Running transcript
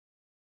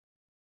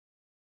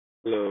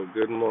Hello,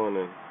 good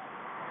morning.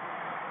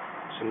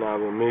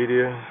 Sanaba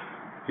Media,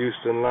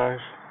 Houston Life.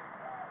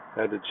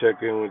 Had to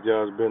check in with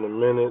y'all. It's been a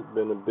minute,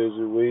 been a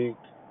busy week.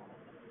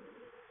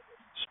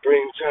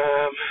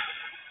 Springtime,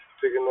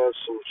 picking up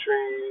some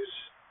trees.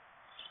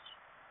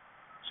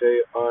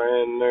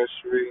 JRN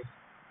Nursery,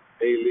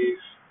 A-Leaf,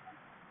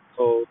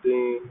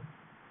 Coldine.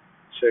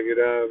 Check it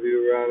out if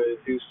you're around in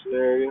the Houston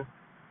area.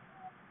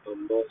 A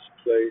must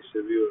place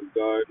if you're a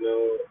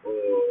gardener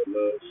or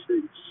love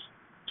fruits.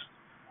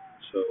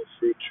 So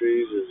fruit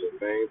trees is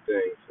the main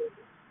thing for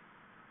me.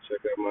 Check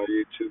out my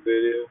YouTube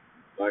video,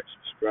 like,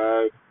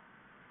 subscribe,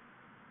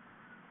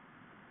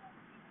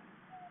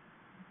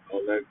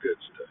 all that good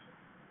stuff.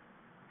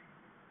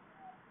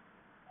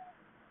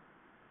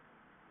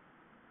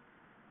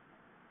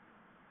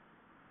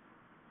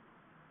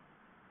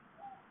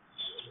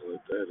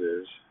 What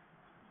that is.